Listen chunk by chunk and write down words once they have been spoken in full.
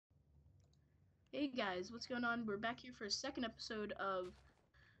Hey guys, what's going on? We're back here for a second episode of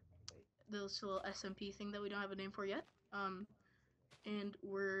this little SMP thing that we don't have a name for yet. And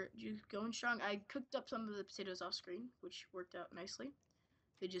we're just going strong. I cooked up some of the potatoes off screen, which worked out nicely.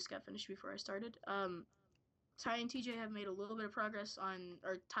 They just got finished before I started. Ty and TJ have made a little bit of progress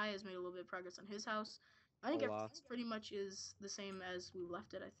or Ty has made a little bit of progress on his house. I think Hola. everything's pretty much is the same as we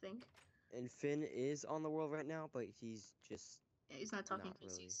left it, I think. And Finn is on the world right now, but he's just Yeah, he's not talking not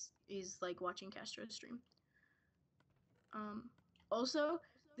because really. he's like watching Castro's stream. Um, Also,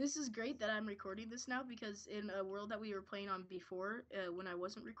 this is great that I'm recording this now because in a world that we were playing on before, when I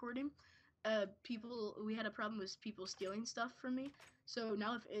wasn't recording, we had a problem with people stealing stuff from me. So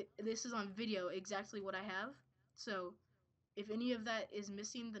now this is on video, exactly what I have. So if any of that is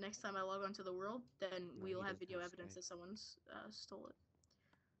missing the next time I log onto the world, then No, we'll he have doesn't video have evidence Skype. that someone's stole it.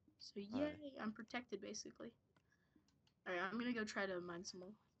 So Alright. yay, I'm protected basically. All right, I'm gonna go try to mine some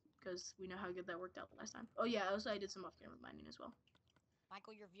more because we know how good that worked out last time. Oh yeah, also I did some off-camera mining as well.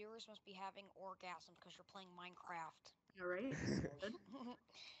 Michael, your viewers must be having orgasms because you're playing Minecraft. All right, good.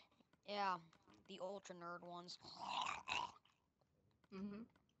 Yeah, the ultra nerd ones. Mm-hmm.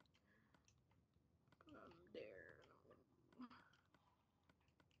 There.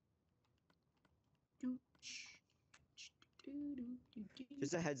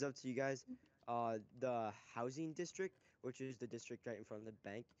 Just a heads up to you guys. The housing district, which is the district right in front of the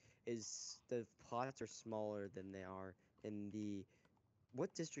bank, is the plots are smaller than they are in the.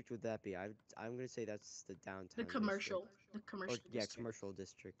 What district would that be? I'm gonna say that's the downtown district. The Or commercial yeah, district, commercial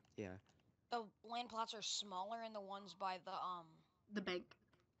district. Yeah. The land plots are smaller and the ones by the bank.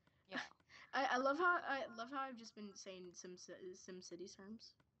 yeah. I love how I've just been saying Sim City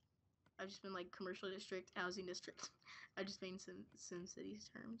terms. I've just been like commercial district, housing district. I've just been Sim City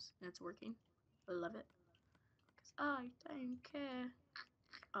terms, and it's working. I love it. Cause I don't care.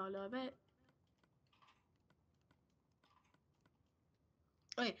 I love it.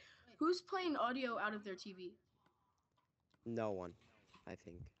 Okay, who's playing audio out of their TV? No one, I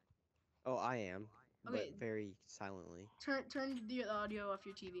think. Oh, I am, but Okay, very silently. turn the audio off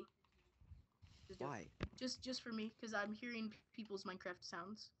your TV. Just do it. Why? Just for me, because I'm hearing people's Minecraft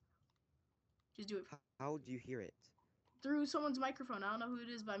sounds. Just do it How do you hear it? through someone's microphone. I don't know who it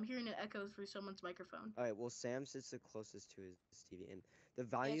is, but I'm hearing it echo through someone's microphone. All right. Well, Sam sits the closest to his TV, and the It's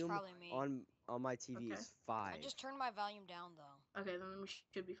volume probably me. on my TV Okay. is I just 5. turned my volume down though. Okay, then we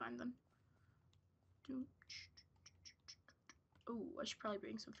should be fine then. Oh, I should probably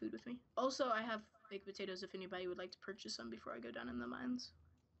bring some food with me. Also, I have baked potatoes if anybody would like to purchase some before I go down in the mines.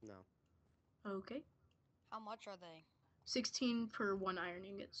 No. Okay. How much are they? 16 per one iron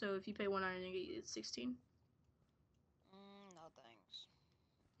ingot. So if you pay one iron ingot, it's 16. No thanks.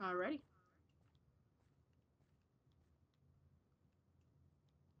 Alrighty.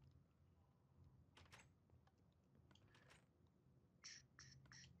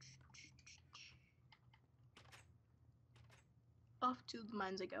 Off to the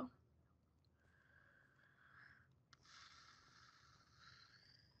mines I go.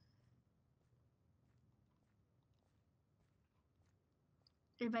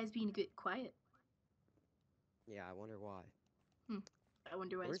 Everybody's being a bit quiet. Yeah, I wonder why. I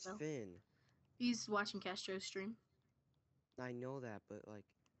wonder why as Where's well. Finn? He's watching Castro's stream. I know that, but like,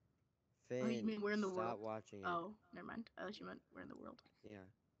 Oh, you Finn, mean we're in the stop world? watching it. Oh, never mind. I thought you meant we're in the world. Yeah.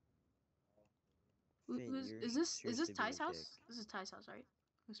 Finn, Who's you're is this? Is this seriously being Ty's a dick. house? This is Ty's house, right?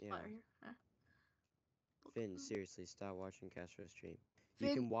 Who's flat Yeah. right here? Finn, seriously, stop watching Castro stream. You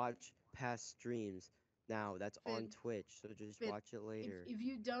Finn, can watch past streams now. That's on Finn, Twitch, so just Finn. watch it later. If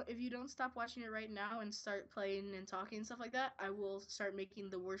you don't stop watching it right now and start playing and talking and stuff like that, I will start making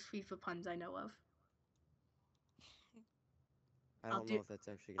the worst FIFA puns I know of. I I'll don't know do if that's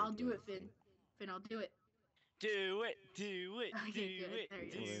actually gonna I'll do do it, anything. Finn. Finn, I'll do it. Do it, do it, Okay, do good. it, There he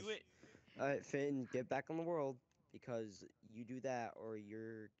Well, is. do there's. it. Alright, Finn, get back on the world because you do that or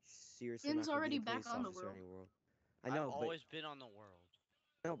you're seriously Finn's not gonna be already the back police on the officer world. anymore. I I've know, but always been on the world.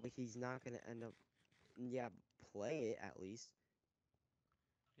 no, but he's not gonna end up. Yeah, play it at least.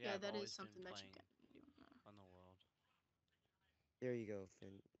 Yeah, Yeah, I've that is always been something that you can playing do. on the world. There you go,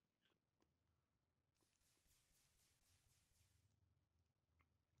 Finn.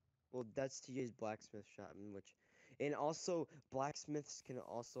 Well, that's TJ's blacksmith shop, in which, and also blacksmiths can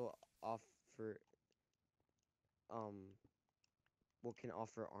also offer um, well, can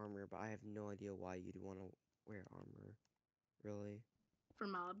offer armor, but I have no idea why you'd want to wear armor, really. For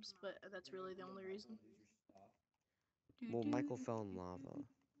mobs, but that's really the only reason. Well, Michael fell in lava.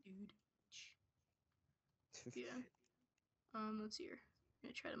 Dude. Yeah. Let's see here. I'm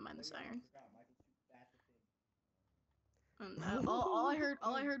gonna try to mine this iron. And all I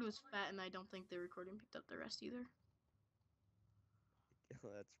heard was fat, and I don't think the recording picked up the rest either.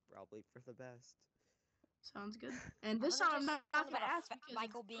 That's probably for the best. Sounds good. And I this heard time I'm just not something gonna about ask because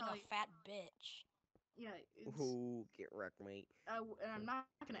Michael it's being probably a fat bitch. yeah. It's Ooh, get wrecked, mate. and I'm not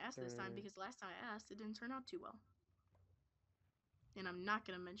gonna ask this time because last time I asked, it didn't turn out too well. And I'm not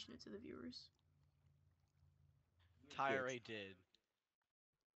gonna mention it to the viewers. Tyre did.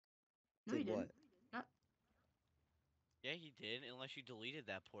 No, Did he didn't. what? Not. Yeah, he did. Unless you deleted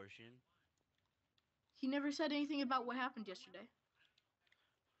that portion. He never said anything about what happened yesterday.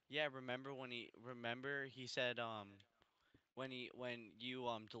 Yeah, remember he said when you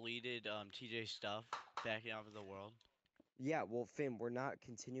deleted TJ's stuff backing out of the world. Yeah, well, Finn, we're not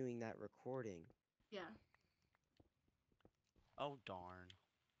continuing that recording. Yeah. Oh darn.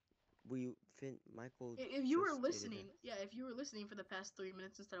 Michael If you were just stated listening, if you were listening for the past 3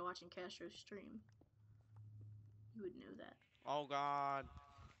 minutes instead of watching Castro's stream, you would know that. Oh god.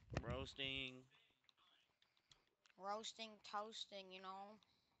 Roasting. Roasting, toasting, you know.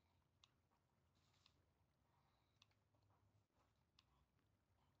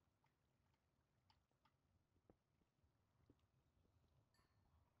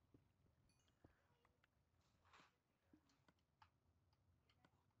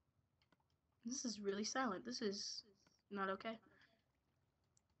 This is really silent. This is not okay.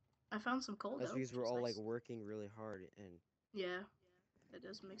 I found some coal that's though. because Which we're is all nice. like working really hard, and Yeah, that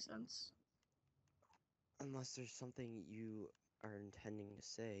does make sense. unless there's something you are intending to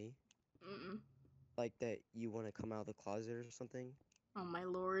say, Mm-mm. like that you want to come out of the closet or something. Oh my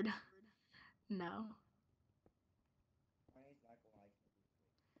lord. No.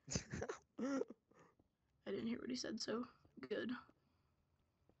 I didn't hear what he said, so good.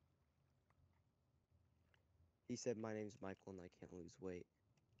 He said, "My name's Michael, and I can't lose weight."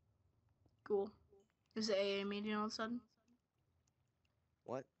 Cool. Is it AA meeting all of a sudden?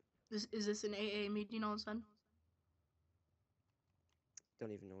 What? Is this an AA meeting all of a sudden?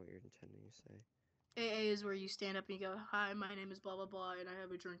 Don't even know what you're intending to say. AA is where you stand up and you go, "Hi, my name is blah blah blah, and I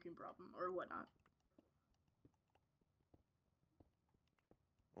have a drinking problem," or whatnot.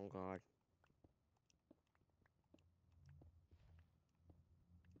 Oh God.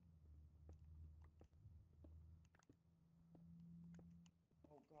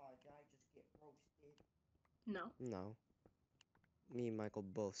 Oh God, did I just get roasted? No. No. Me and Michael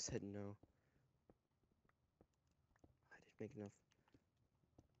both said no. I didn't make enough.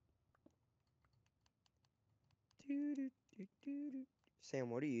 Sam,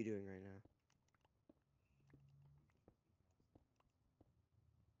 what are you doing right now?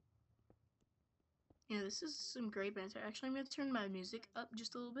 Yeah, this is some great banter. Actually, I'm going to turn my music up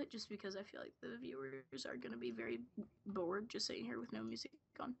just a little bit just because I feel like the viewers are going to be very bored just sitting here with no music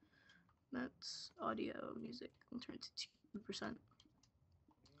on. That's audio music. I'll turn it to 2%.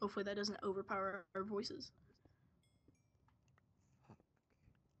 Hopefully that doesn't overpower our voices. Fuck.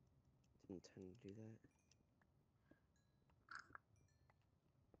 Didn't intend to do that.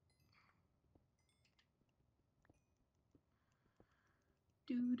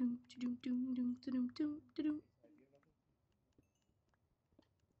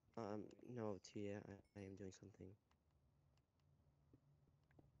 No, Tia, I am doing something.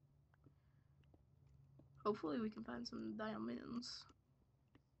 Hopefully we can find some diamonds.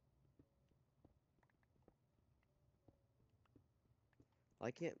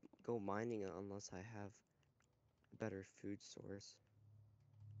 I can't go mining unless I have a better food source.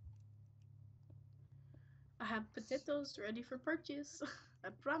 I have potatoes ready for purchase. I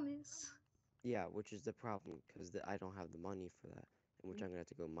promise. Yeah, which is the problem, because I don't have the money for that, in which I'm gonna have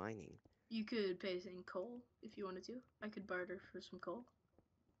to go mining. You could pay in coal if you wanted to. I could barter for some coal.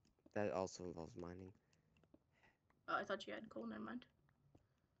 That also involves mining. Oh, I thought you had coal. Never mind.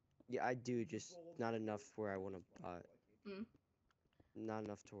 Yeah, I do, just not enough where I want to buy. Mm. Not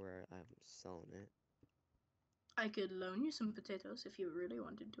enough to where I'm selling it. I could loan you some potatoes if you really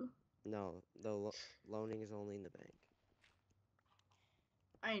wanted to. No, the loaning is only in the bank.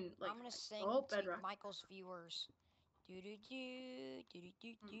 I'm gonna sing oh, to bedrock. Michael's viewers. Do do do do do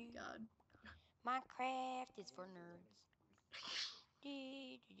do Oh do. my god. Minecraft is for nerds. Do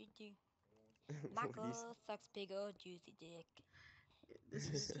do do do. What do you Michael sucks big old juicy dick. This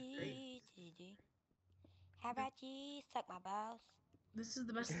Do is do great. do do do. How about you suck my balls? This is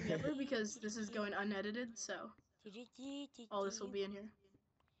the best thing ever because this is going unedited, so Do do do do all this will do. be in here.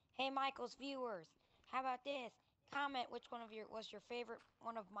 Hey, Michael's viewers, how about this? Comment which one of was your favorite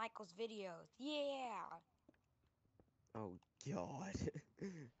one of Michael's videos. Yeah. Oh God.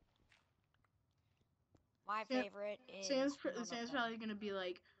 My Sam, favorite is Sam's none of them. probably gonna be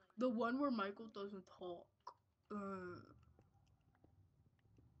like the one where Michael doesn't talk.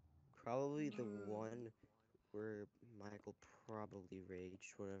 Probably the one where Michael probably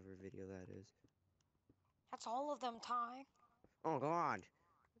raged, whatever video that is. That's all of them, Ty. Oh God!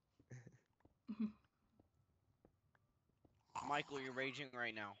 Michael, you're raging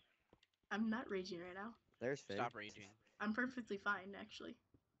right now. I'm not raging right now. There's Finn. Stop raging. I'm perfectly fine, actually.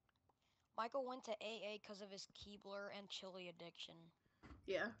 Michael went to AA because of his Keebler and chili addiction.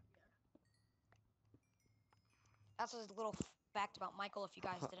 Yeah. That's a little fact about Michael if you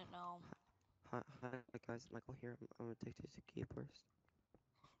guys didn't know. Hi guys, Michael here. I'm addicted to keepers.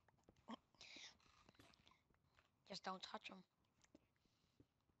 Just don't touch him.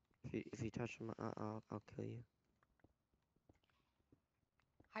 If you touch him, I'll kill you.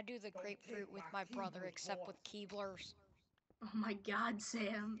 I do the grapefruit with my brother, except with Keeblers. Oh my God,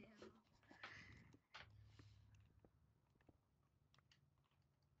 Sam.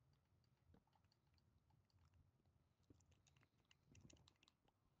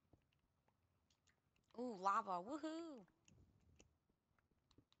 Ooh, lava, woohoo!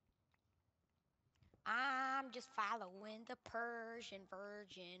 I'm just following the Persian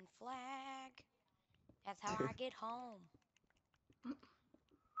Virgin flag. That's how I get home.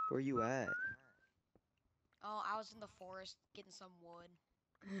 Where you at? Oh, I was in the forest getting some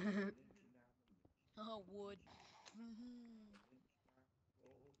wood. Oh, wood.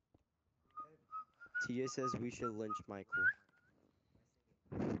 TJ says we should lynch Michael,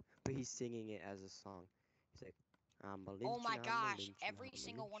 but he's singing it as a song. He's like, I'm a lynch, Oh my I'm a gosh, lynch, every I'm a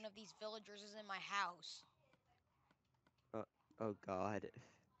single one lynch. of these villagers is in my house. Oh God.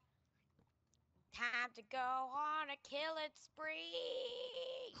 Time to go on a killing spree.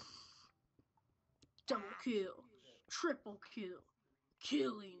 Double kill. Triple kill.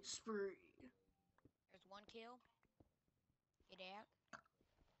 Killing spree. There's one kill. Get out.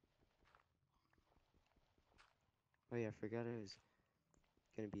 Oh yeah, I forgot it was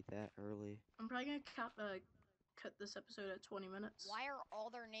gonna be that early. I'm probably gonna cut this episode at 20 minutes. Why are all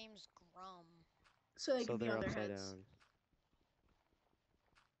their names Grum? So they So can be they're on their upside heads. down.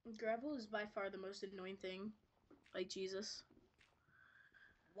 Gravel is by far the most annoying thing. Like Jesus.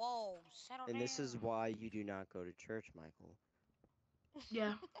 Whoa, settle down. And this is why you do not go to church, Michael.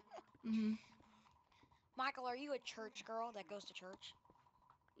 Yeah. Mm-hmm. Michael, are you a church girl that goes to church?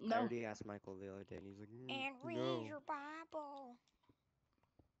 I No. already asked Michael the other day, and he's like, And read no. your Bible.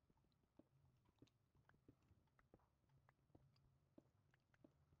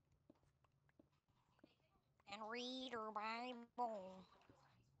 And read your Bible.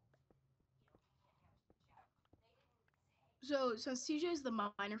 So since TJ is the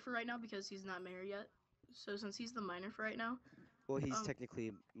minor for right now because he's not married yet. So since he's the minor for right now. Well, he's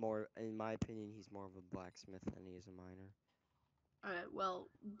technically more, in my opinion, he's more of a blacksmith than he is a miner. Alright, well,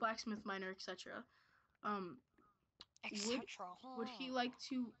 blacksmith, miner, etc. Etc. Would he like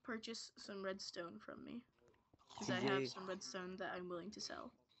to purchase some redstone from me? Because I TJ have some redstone that I'm willing to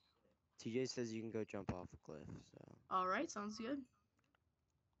sell. TJ says you can go jump off a cliff, so. Alright, sounds good.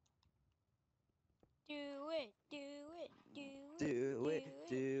 Do it, do it, do it, Do it,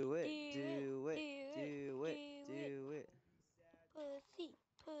 do it, do do it, it, do it, do it. Pussy,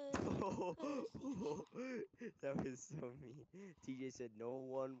 Oh, pussy. that was so mean. TJ said, no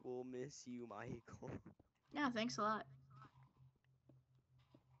one will miss you, Michael. Yeah, thanks a lot.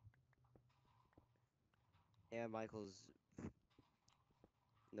 And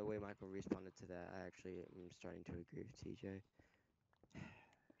the way Michael responded to that, I actually am starting to agree with TJ.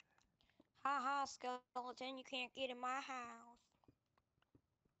 Ha skeleton, you can't get in my house.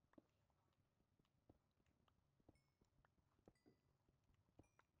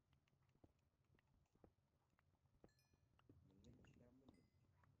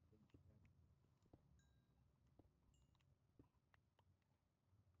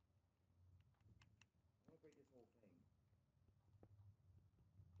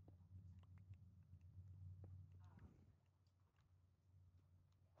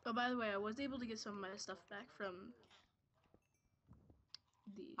 Oh, by the way, I was able to get some of my stuff back from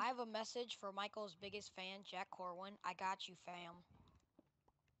the... I have a message for Michael's biggest fan, Jack Corwin. I got you, fam.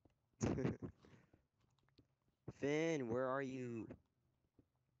 Finn, where are you?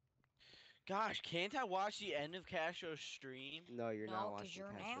 Gosh, can't I watch the end of Castro's stream? No, you're not No, 'cause watching you're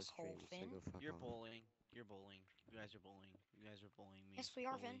an Castro's asshole, stream, so Finn. go fuck You're off. bullying. You're bullying. You guys are bullying. You guys are bullying me. Yes, we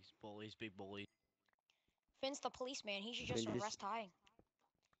are, Finn. Bullies, bullies, big bullies. Finn's the policeman. He should Finn just just- arrest Ty.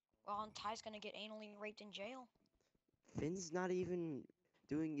 Well, and Ty's gonna get anally raped in jail. Finn's not even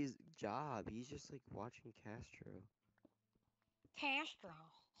doing his job. He's just like watching Castro. Castro.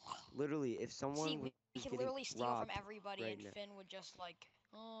 Literally, if someone See, was we could getting literally steal from robbed everybody, right and now, Finn would just like,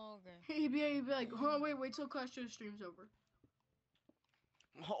 oh, okay. He'd be like, oh, wait till Castro stream's over.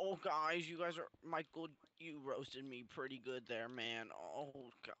 Oh, guys, you guys are Michael. You roasted me pretty good there, man.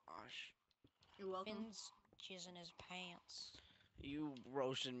 Oh gosh, You're welcome. Finn's jizzing his pants. you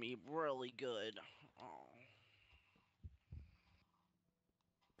roasted me really good. Oh,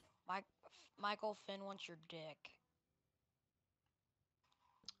 Michael, Finn wants your dick.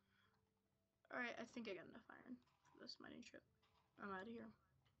 Alright, I think I got enough iron for this mining trip. I'm out of here.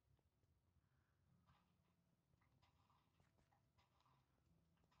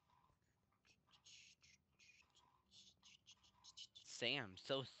 Sam,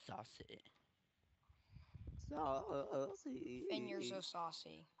 so saucy. Saucy. Finn, you're so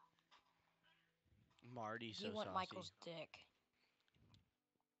saucy. Marty's You so want saucy. Michael's dick.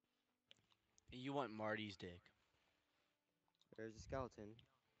 You want Marty's dick. There's a skeleton.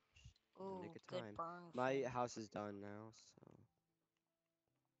 Just in the Ooh, nick of good time. burn, My Finn. house is done now, so.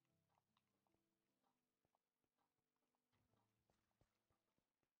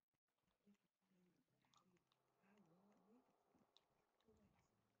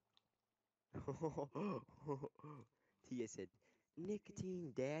 Tia said,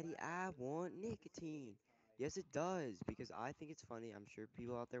 "Nicotine, Daddy, I want nicotine." Yes, it does, because I think it's funny. I'm sure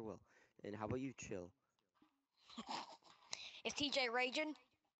people out there will. And how about you, chill? Is TJ raging?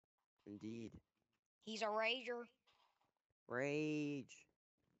 Indeed. He's a rager. Rage.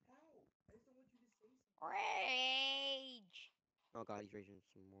 Rage. Oh god, he's raging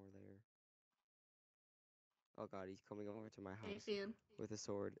some more there. Oh god, he's coming over to my Hey, house Finn. with a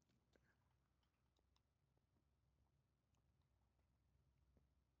sword.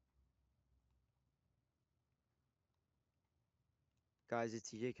 Guys, if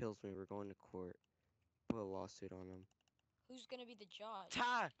TJ kills me, we're going to court. Put a lawsuit on him. Who's gonna be the judge?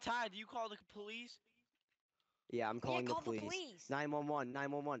 Ty, do you call the police? Yeah, I'm calling the call the police. police. 911,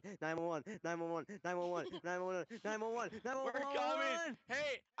 911, 911, 911, 911, 911, 911, We're coming. 911.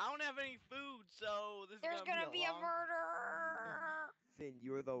 Hey, I don't have any food, so this is There's gonna gonna be be a long. murder. Finn,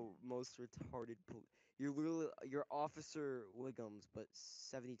 you're the most retarded. You're literally you're Officer Wiggums, but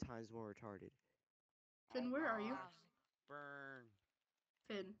 70 times more retarded. Finn, Oh where are you? gosh, burn.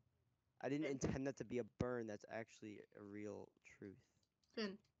 Finn. I didn't Finn. intend that to be a burn. That's actually a real truth.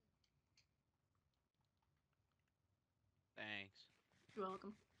 Finn. Thanks. You're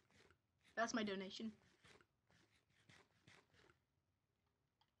welcome. That's my donation.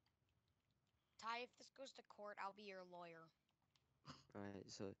 Ty, if this goes to court, I'll be your lawyer. All right,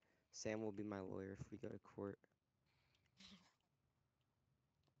 so Sam will be my lawyer if we go to court.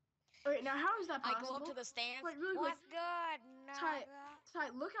 Alright, now how is that I possible? go up to the stands. Wait, really quick. What's good, Ty, nigga? Ty,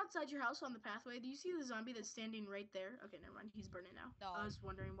 look outside your house on the pathway. Do you see the zombie that's standing right there? Okay, never mind. He's burning now. No. I was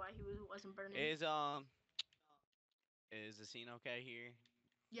wondering why he wasn't burning. Is the scene okay here?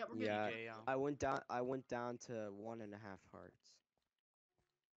 Yeah, we're good. Yeah, TJ, I went down to 1.5 hearts.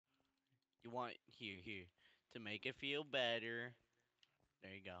 you want here to make it feel better.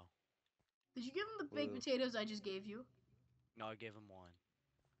 There you go. Did you give him the baked Woo. potatoes I just gave you? No, I give him one.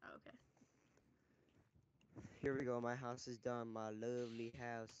 Oh, okay. Here we go. My house is done. My lovely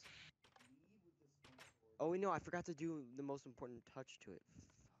house. Oh wait, no, I forgot to do the most important touch to it.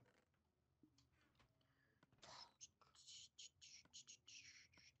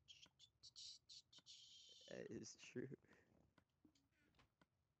 That is true.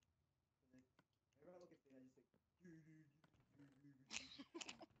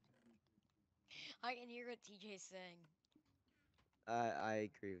 I can hear what TJ's saying. I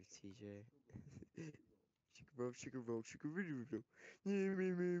agree with TJ. Sugar roll, sugar roll.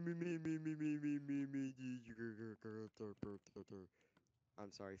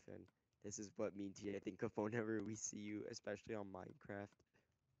 I'm sorry, Finn. This is what me and TJ think of whenever we see you, especially on Minecraft.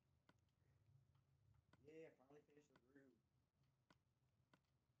 Yeah, finally finished the room.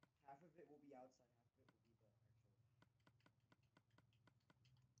 Half of it will be outside, half of it will be the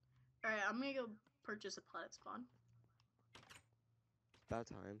actual. Alright, I'm gonna go purchase a planet spawn. It's about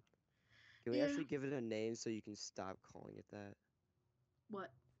time. Can we Yeah. actually give it a name so you can stop calling it that?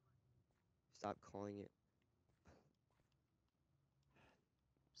 What? Stop calling it.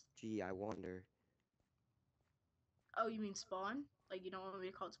 Gee, I wonder. Oh, you mean spawn? Like, you don't want me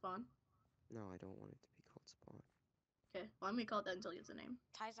to call it spawn? No, I don't want it to be called Spawn. Okay, well, I'm gonna call it that until it gets a name.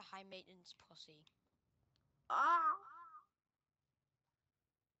 Ty's a high maintenance pussy. Ah!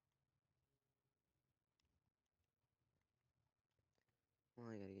 Well,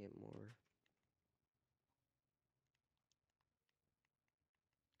 I gotta get more.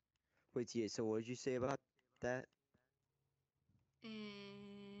 Wait, TJ, so what did you say about that? And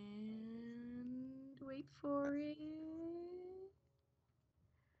wait for it.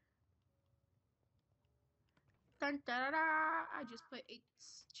 Dun, da, da, da. I just put 8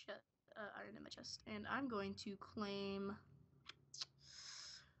 iron in my chest, and I'm going to claim.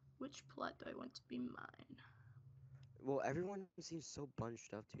 Which plot do I want to be mine? Well, everyone seems so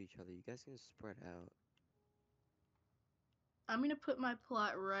bunched up to each other. You guys can spread out. I'm gonna put my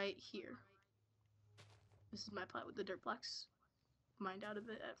plot right here. This is my plot with the dirt blocks mined out of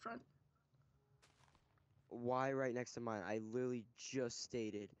it at front. Why right next to mine? I literally just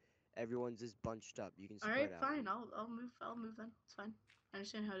stated everyone's just bunched up. You can All spread right, out. fine. I'll move. I'll move then. It's fine. I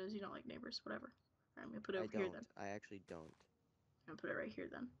understand how it is. You don't like neighbors. Whatever. All right, I'm gonna put it I over here then. don't. I actually don't. I'm gonna put it right here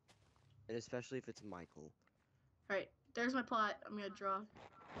then. And especially if it's Michael. All right, there's my plot. I'm gonna draw some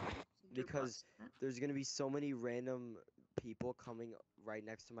dirt Because blocks. there's gonna be so many random people coming right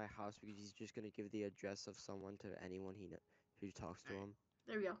next to my house because he's just gonna give the address of someone to anyone who talks to Alright. him.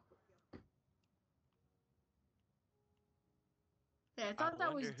 There we go. Yeah, I I thought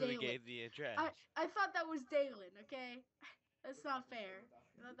that was wonder who Dalen. gave the address. I thought that was Dalen. Okay, that's not fair.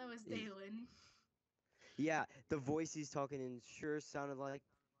 I thought that was Y- Dalen. Yeah, the voice he's talking in sure sounded like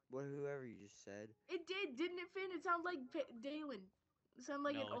whoever you just said. It did, didn't it, Finn? It sounded like Dalen. It sounded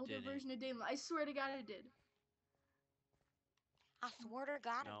like an No, it older didn't. version of Dalen. I swear to God, it did. I swear to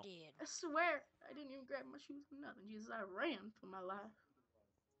God it No. did. I swear. I didn't even grab my shoes or nothing. Jesus, I ran for my life.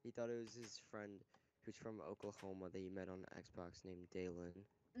 He thought it was his friend who's from Oklahoma that he met on Xbox named Dalen.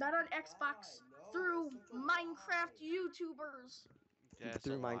 Not on Xbox. Through Minecraft YouTubers. That's a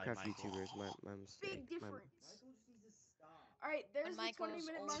Through lie, Minecraft Michael. YouTubers, my mistake. Big difference. All right, In there's the 20 Michael's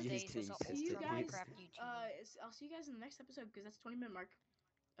minute old mark. He's days getting as an pissed See you at ultra me. guys. Minecraft YouTuber. I'll see you guys in the next episode because that's 20-minute mark.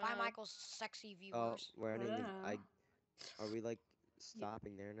 Bye, Michael's sexy Oh, viewers. we're ending the. Uh, Are we like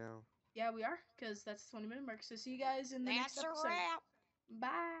stopping there now? yeah, we are because that's 20-minute mark. So see you guys in the next That's a episode. wrap.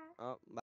 Bye. Oh,